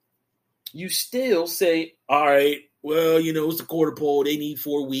still say, all right, well, it's the quarter pole. They need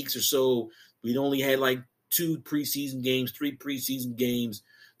 4 weeks or so. We'd only had like 2 preseason games, 3 preseason games.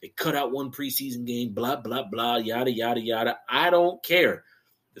 They cut out 1 preseason game, blah, blah, blah, yada, yada, yada. I don't care.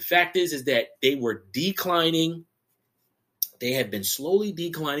 The fact is that they were declining. They have been slowly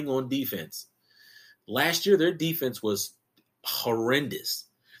declining on defense. Last year, their defense was horrendous.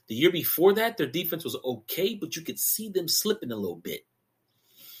 The year before that, their defense was okay, but you could see them slipping a little bit.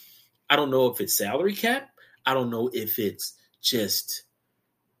 I don't know if it's salary cap. I don't know if it's just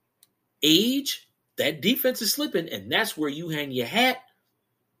age. That defense is slipping, and that's where you hang your hat.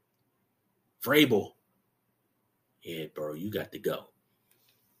 Vrabel. Yeah, bro, you got to go.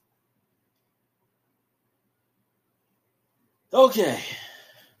 Okay.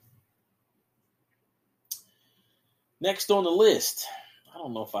 Next on the list. I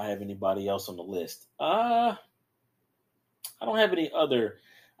don't know if I have anybody else on the list. I don't have any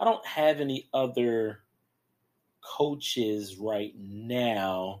other coaches right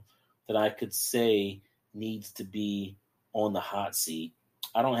now that I could say needs to be on the hot seat.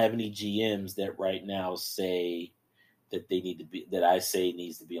 I don't have any GMs that right now say that they need to be, that I say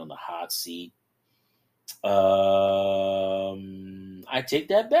needs to be on the hot seat. I take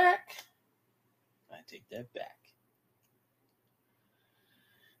that back.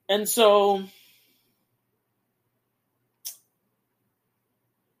 And so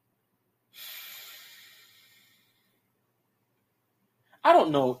I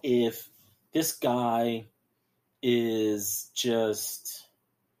don't know if this guy is just,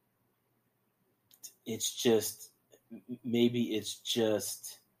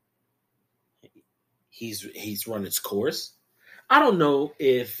 he's run its course. I don't know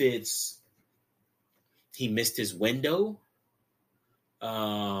if he missed his window.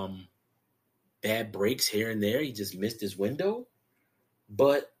 Bad breaks here and there. He just missed his window.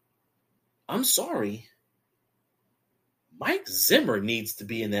 But I'm sorry. Mike Zimmer needs to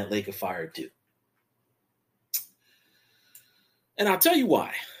be in that lake of fire too. And I'll tell you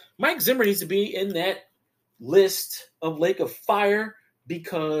why. Mike Zimmer needs to be in that list of lake of fire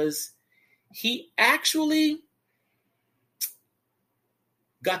because he actually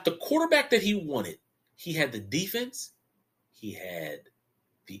got the quarterback that he wanted. He had the defense. He had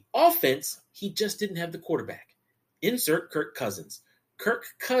the offense. He just didn't have the quarterback. Insert Kirk Cousins. Kirk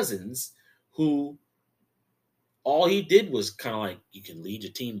Cousins, who all he did was kind of like, you can lead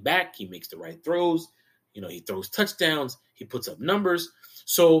your team back. He makes the right throws. He throws touchdowns. He puts up numbers.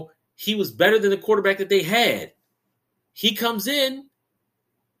 So he was better than the quarterback that they had. He comes in,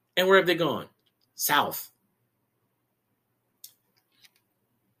 and where have they gone? South.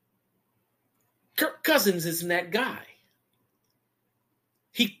 Kirk Cousins isn't that guy.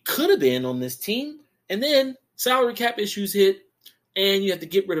 He could have been on this team, and then salary cap issues hit, and you have to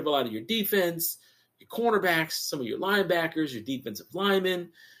get rid of a lot of your defense, your cornerbacks, some of your linebackers, your defensive linemen.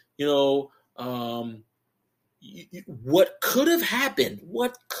 What could have happened?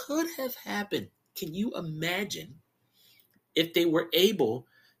 What could have happened? Can you imagine if they were able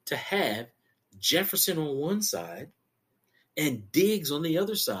to have Jefferson on one side and Diggs on the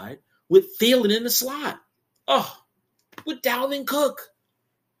other side with Thielen in the slot? Oh, with Dalvin Cook.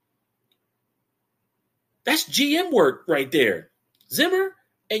 That's GM work right there. Zimmer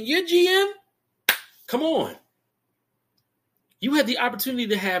and your GM, come on. You had the opportunity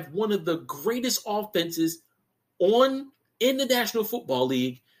to have one of the greatest offenses in the National Football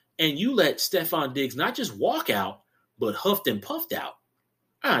League, and you let Stephon Diggs not just walk out, but huffed and puffed out.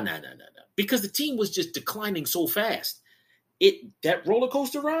 No. Because the team was just declining so fast. That roller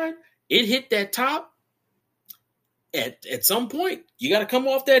coaster ride, it hit that top. At some point, you got to come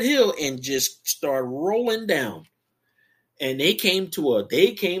off that hill and just start rolling down. And they came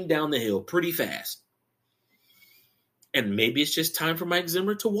down the hill pretty fast. And maybe it's just time for Mike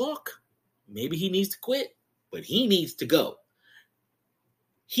Zimmer to walk. Maybe he needs to quit, but he needs to go.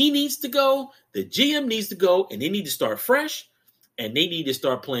 He needs to go. The GM needs to go, and they need to start fresh, and they need to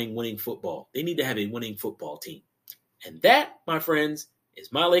start playing winning football. They need to have a winning football team. And that, my friends,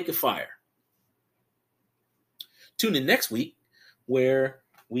 is my lake of fire. Tune in next week where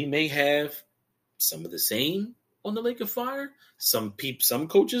we may have some of the same on the lake of fire. Some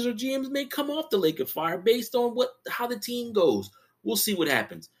coaches or GMs may come off the lake of fire based on how the team goes. We'll see what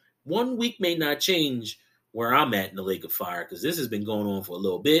happens. 1 week may not change where I'm at in the lake of fire because this has been going on for a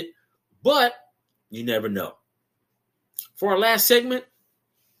little bit, but you never know. For our last segment,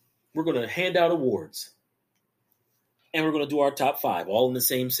 we're going to hand out awards. and we're going to do our top 5, all in the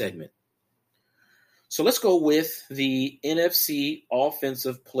same segment. So let's go with the NFC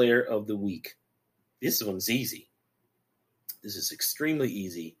Offensive Player of the Week. This one's easy. This is extremely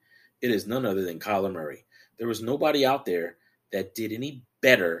easy. It is none other than Kyler Murray. There was nobody out there that did any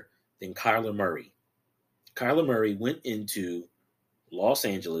better than Kyler Murray. Kyler Murray went into Los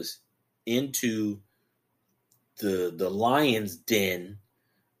Angeles, into the Lions' den,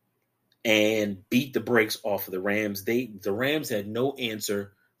 and beat the brakes off of the Rams. The Rams had no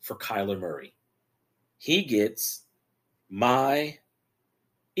answer for Kyler Murray. He gets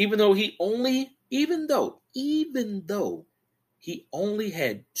even though he only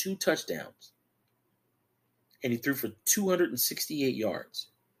had 2 touchdowns and he threw for 268 yards.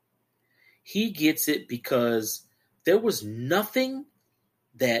 He gets it because there was nothing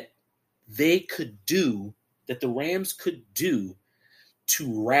that they could do, that the Rams could do,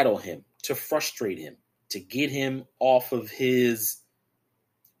 to rattle him, to frustrate him, to get him off of his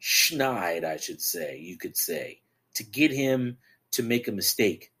schneid, I should say, you could say, to get him to make a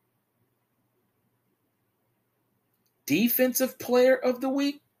mistake. Defensive Player of the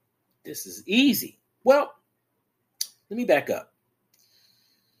Week? This is easy. Well, let me back up.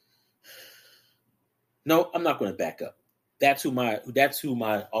 No, I'm not going to back up. That's who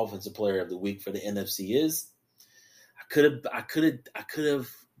my Offensive Player of the Week for the NFC is. I could have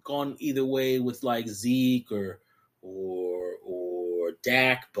gone either way with like Zeke or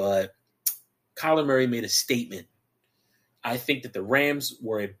Dak, but Kyler Murray made a statement. I think that the Rams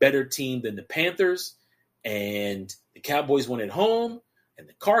were a better team than the Panthers, and the Cowboys went at home, and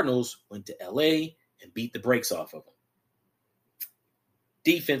the Cardinals went to LA and beat the brakes off of them.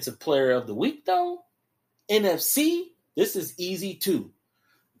 Defensive Player of the Week, though, NFC, this is easy too.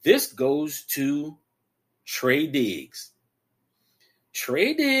 This goes to Trey Diggs.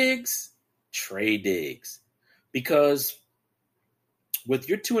 Trey Diggs. Because with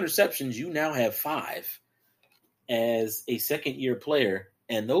your 2 interceptions, you now have 5 as a second-year player,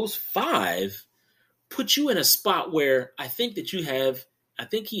 and those 5 put you in a spot where I think he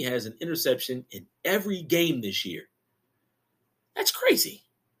has an interception in every game this year. That's crazy.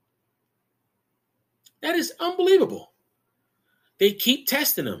 That is unbelievable. They keep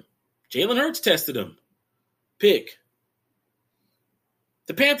testing him. Jalen Hurts tested him. Pick.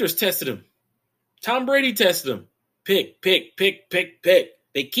 The Panthers tested him. Tom Brady tested him. Pick.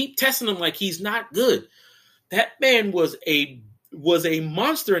 They keep testing him like he's not good. That man was a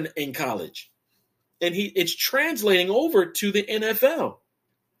monster in college. And it's translating over to the NFL.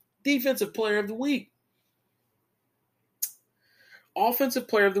 Defensive Player of the Week. Offensive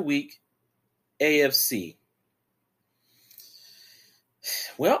Player of the Week, AFC.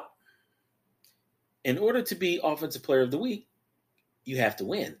 Well, in order to be Offensive Player of the Week, you have to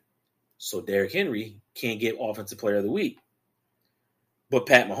win. So Derrick Henry can't get Offensive Player of the Week. But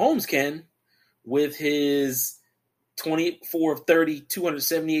Pat Mahomes can with his 24 of 30,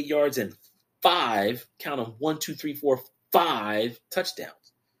 278 yards and 5, count them, 1, 2, 3, 4, 5 touchdowns.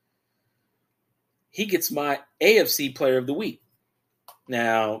 He gets my AFC Player of the Week.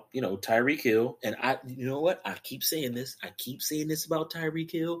 Now, Tyreek Hill, and you know what? I keep saying this. About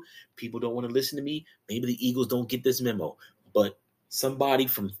Tyreek Hill. People don't want to listen to me. Maybe the Eagles don't get this memo. But somebody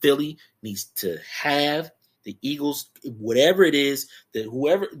from Philly needs to have the Eagles, whatever it is,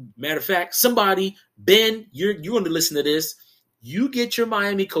 matter of fact, somebody, Ben, you're going to listen to this. You get your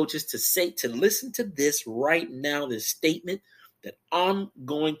Miami coaches to listen to this right now, this statement that I'm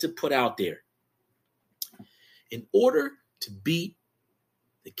going to put out there. In order to beat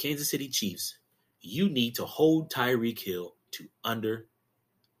the Kansas City Chiefs, you need to hold Tyreek Hill to under.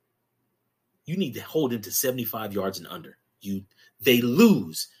 You need to hold him to 75 yards and under. They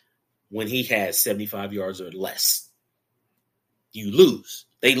lose when he has 75 yards or less. You lose.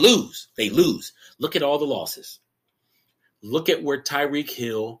 They lose. Look at all the losses. Look at where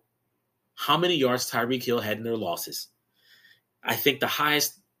how many yards Tyreek Hill had in their losses. I think the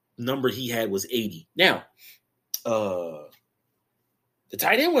highest number he had was 80. Now, the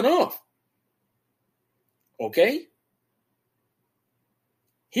tight end went off. Okay?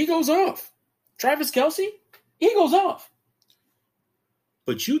 He goes off. Travis Kelce, he goes off.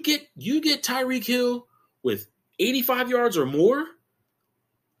 But you get Tyreek Hill with 85 yards or more,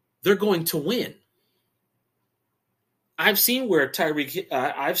 they're going to win. I've seen where Travis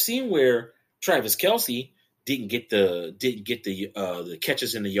Kelce didn't get the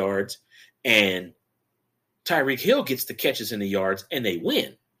catches in the yards, and Tyreek Hill gets the catches in the yards, and they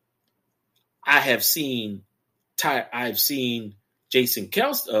win. I've seen Travis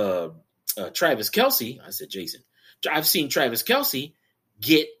Kelce. I said Jason. I've seen Travis Kelce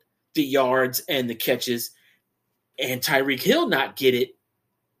get the yards and the catches, and Tyreek Hill not get it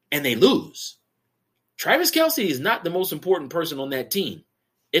and they lose. Travis Kelce is not the most important person on that team.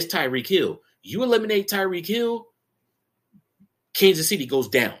 It's Tyreek Hill. You eliminate Tyreek Hill, Kansas City goes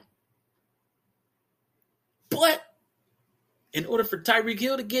down. But in order for Tyreek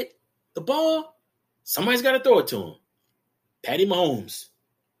Hill to get the ball, somebody's got to throw it to him. Patty Mahomes.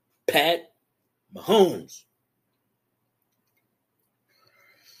 Pat Mahomes.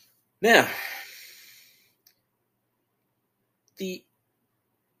 Now, the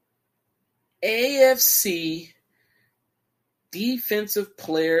AFC Defensive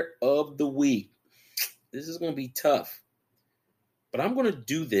Player of the Week. This is going to be tough. But I'm going to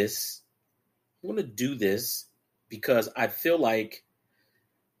do this. Because I feel like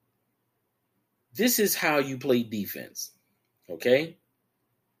this is how you play defense. Okay?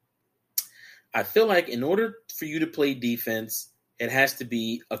 I feel like in order for you to play defense, it has to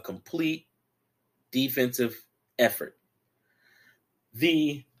be a complete defensive effort.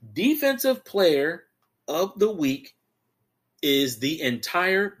 The defensive player of the week is the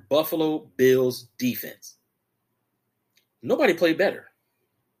entire Buffalo Bills defense. Nobody played better.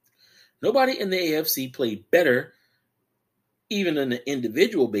 Nobody in the AFC played better, even on an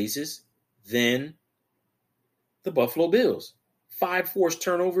individual basis, than the Buffalo Bills. 5 forced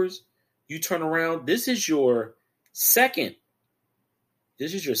turnovers. You turn around. This is your second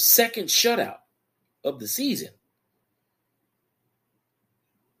shutout of the season.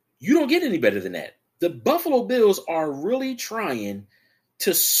 You don't get any better than that. The Buffalo Bills are really trying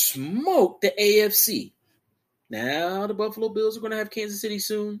to smoke the AFC. Now the Buffalo Bills are going to have Kansas City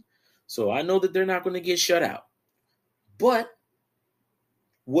soon, so I know that they're not going to get shut out. But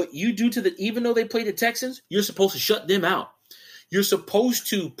what you do even though they play the Texans, you're supposed to shut them out. You're supposed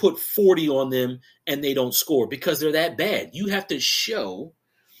to put 40 on them and they don't score because they're that bad. You have to show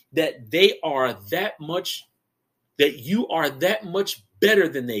that they are that much, that you are that much better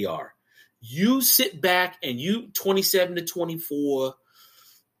than they are. You sit back and you 27-24,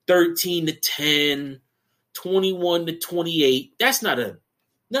 13-10, 21-28. That's not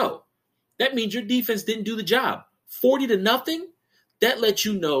no. That means your defense didn't do the job. 40-0, that lets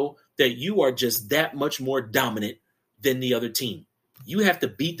you know that you are just that much more dominant than the other team. You have to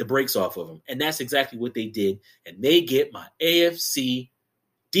beat the brakes off of them. And that's exactly what they did. And they get my AFC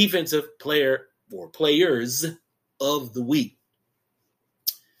Defensive Player or Players of the Week.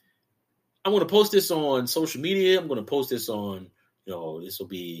 I'm going to post this on social media. I'm going to post this on, this will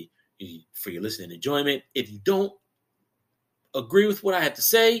be for your listening enjoyment. If you don't agree with what I have to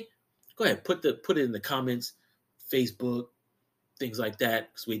say, go ahead, put it in the comments, Facebook, things like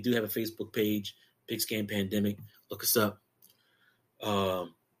that. Because we do have a Facebook page, Pigskin Pandemic. Look us up.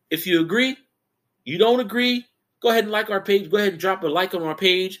 If you agree, you don't agree, go ahead and like our page. Go ahead and drop a like on our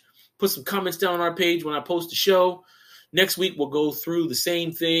page. Put some comments down on our page when I post the show. Next week, we'll go through the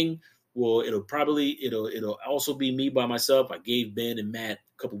same thing. Well, it'll also be me by myself. I gave Ben and Matt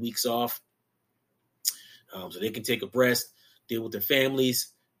a couple weeks off so they can take a rest, deal with their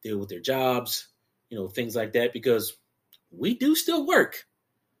families, deal with their jobs, things like that, because we do still work.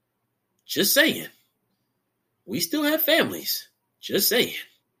 Just saying. We still have families. Just saying.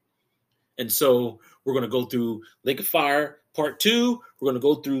 And so we're going to go through Lake of Fire Part 2. We're going to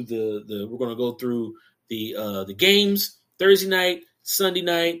go through the games Thursday night, Sunday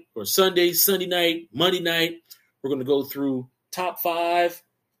night, or Sunday night, Monday night. We're going to go through top 5.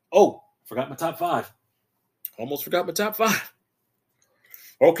 Oh, forgot my top 5. Almost forgot my top 5.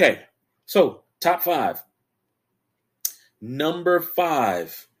 Okay, so top 5. Number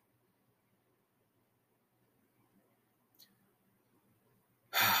 5.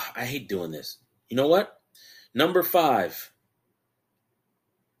 I hate doing this. You know what? Number 5.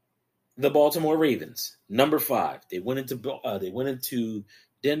 The Baltimore Ravens. Number 5. They went into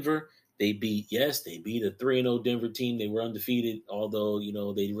Denver. They beat a 3-0 Denver team. They were undefeated, although,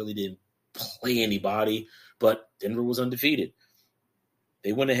 they really didn't play anybody, but Denver was undefeated.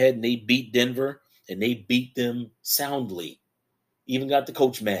 They went ahead and they beat Denver, and they beat them soundly. Even got the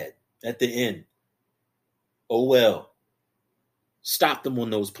coach mad at the end. Oh, well. Stop them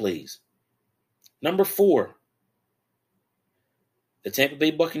on those plays. Number 4. The Tampa Bay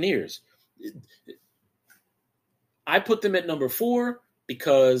Buccaneers. I put them at number 4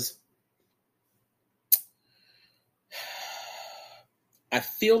 because I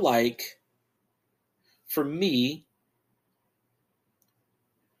feel like, for me,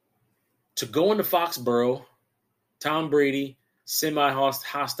 to go into Foxborough, Tom Brady,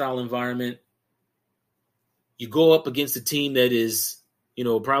 semi-hostile environment, you go up against a team that is,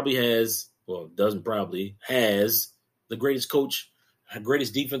 has the greatest coach,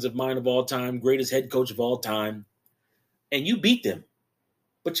 greatest defensive mind of all time, greatest head coach of all time. and you beat them.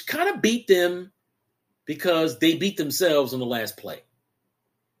 But you kind of beat them because they beat themselves on the last play.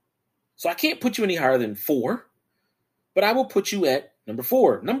 So I can't put you any higher than 4, but I will put you at number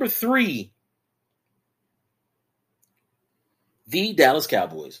 4. Number 3, the Dallas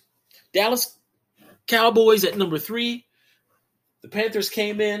Cowboys. Dallas Cowboys at number 3. The Panthers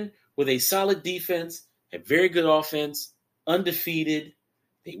came in with a solid defense, a very good offense, undefeated.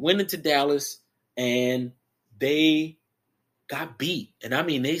 They went into Dallas, and they got beat. And I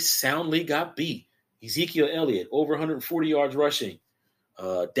mean, they soundly got beat. Ezekiel Elliott, over 140 yards rushing.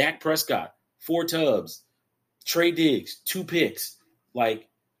 Dak Prescott, 4 tubs. Trey Diggs, 2 picks. Like,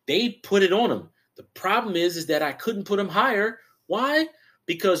 they put it on them. The problem is that I couldn't put them higher. Why?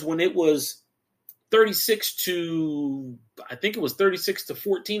 Because when it was 36 to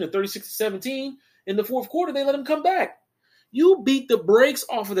 14 or 36 to 17 in the fourth quarter, they let them come back. You beat the brakes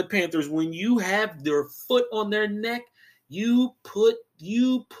off of the Panthers when you have their foot on their neck. You put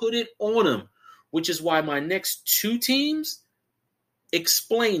it on them, which is why my next 2 teams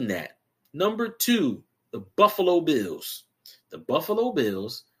explain that. Number 2, the Buffalo Bills. The Buffalo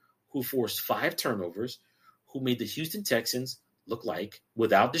Bills, who forced 5 turnovers, who made the Houston Texans look like,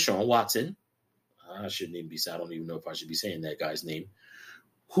 without Deshaun Watson, I don't even know if I should be saying that guy's name,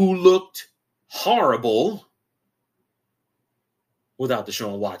 who looked horrible without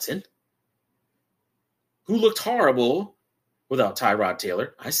Deshaun Watson, who looked horrible without Tyrod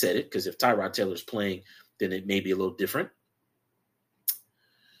Taylor. I said it because if Tyrod Taylor's playing, then it may be a little different.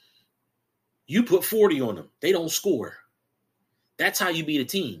 You put 40 on them. They don't score. That's how you beat a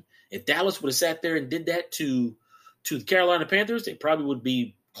team. If Dallas would have sat there and did that to the Carolina Panthers, they probably would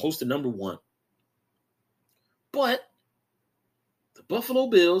be close to number 1. But the Buffalo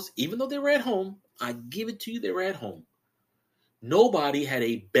Bills, even though they were at home, I give it to you, they were at home. Nobody had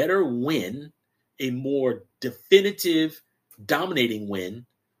a better win, a more definitive, dominating win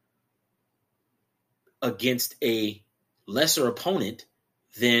against a lesser opponent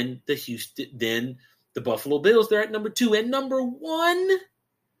than the Buffalo Bills. They're at number 2. And number 1,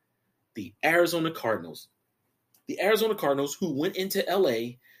 the Arizona Cardinals. The Arizona Cardinals, who went into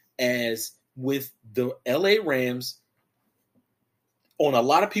LA as with the LA Rams on a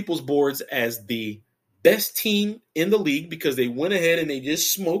lot of people's boards as the best team in the league because they went ahead and they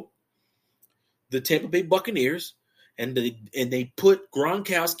just smoked the Tampa Bay Buccaneers, and they put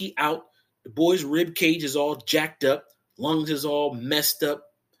Gronkowski out. The boy's rib cage is all jacked up, lungs is all messed up.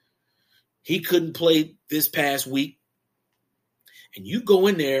 He couldn't play this past week. And you go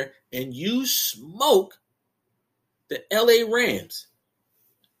in there and you smoke the LA Rams.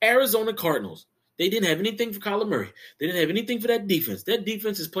 Arizona Cardinals. They didn't have anything for Kyler Murray. They didn't have anything for that defense. That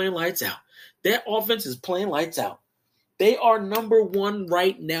defense is playing lights out. That offense is playing lights out. They are number 1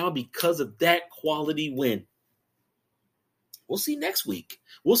 right now because of that quality win. We'll see next week.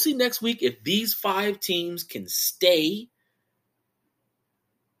 We'll see next week if these 5 teams can stay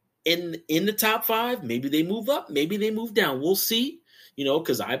in the top 5. Maybe they move up. Maybe they move down. We'll see,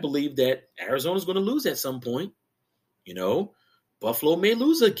 because I believe that Arizona's going to lose at some point. Buffalo may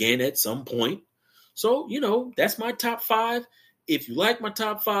lose again at some point. So, that's my top 5. If you like my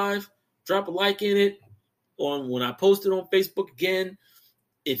top 5, drop a like in it when I post it on Facebook again.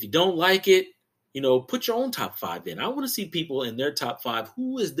 If you don't like it, put your own top 5 in. I want to see people in their top 5.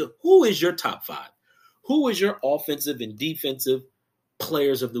 Who is your top 5? Who is your offensive and defensive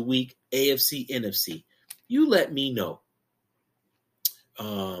players of the week, AFC, NFC? You let me know.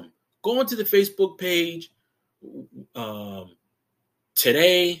 Go onto the Facebook page.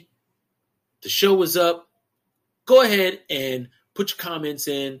 Today, the show is up. Go ahead and put your comments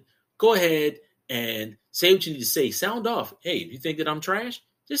in. Go ahead and say what you need to say. Sound off. Hey, if you think that I'm trash,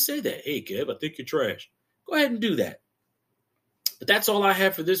 just say that. Hey, Kev, I think you're trash. Go ahead and do that. But that's all I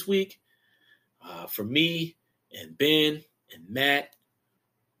have for this week. For me and Ben and Matt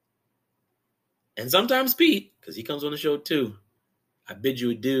and sometimes Pete, because he comes on the show too, I bid you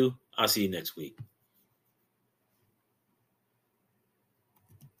adieu. I'll see you next week.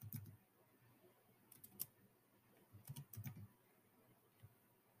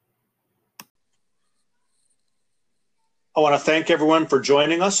 I want to thank everyone for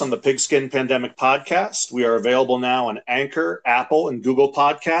joining us on the Pigskin Pandemic Podcast. We are available now on Anchor, Apple, and Google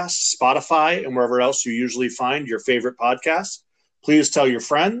Podcasts, Spotify, and wherever else you usually find your favorite podcasts. Please tell your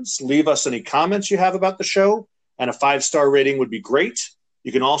friends, leave us any comments you have about the show, and a 5-star rating would be great.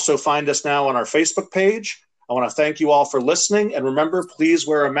 You can also find us now on our Facebook page. I want to thank you all for listening, and remember, please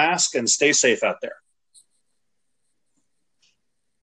wear a mask and stay safe out there.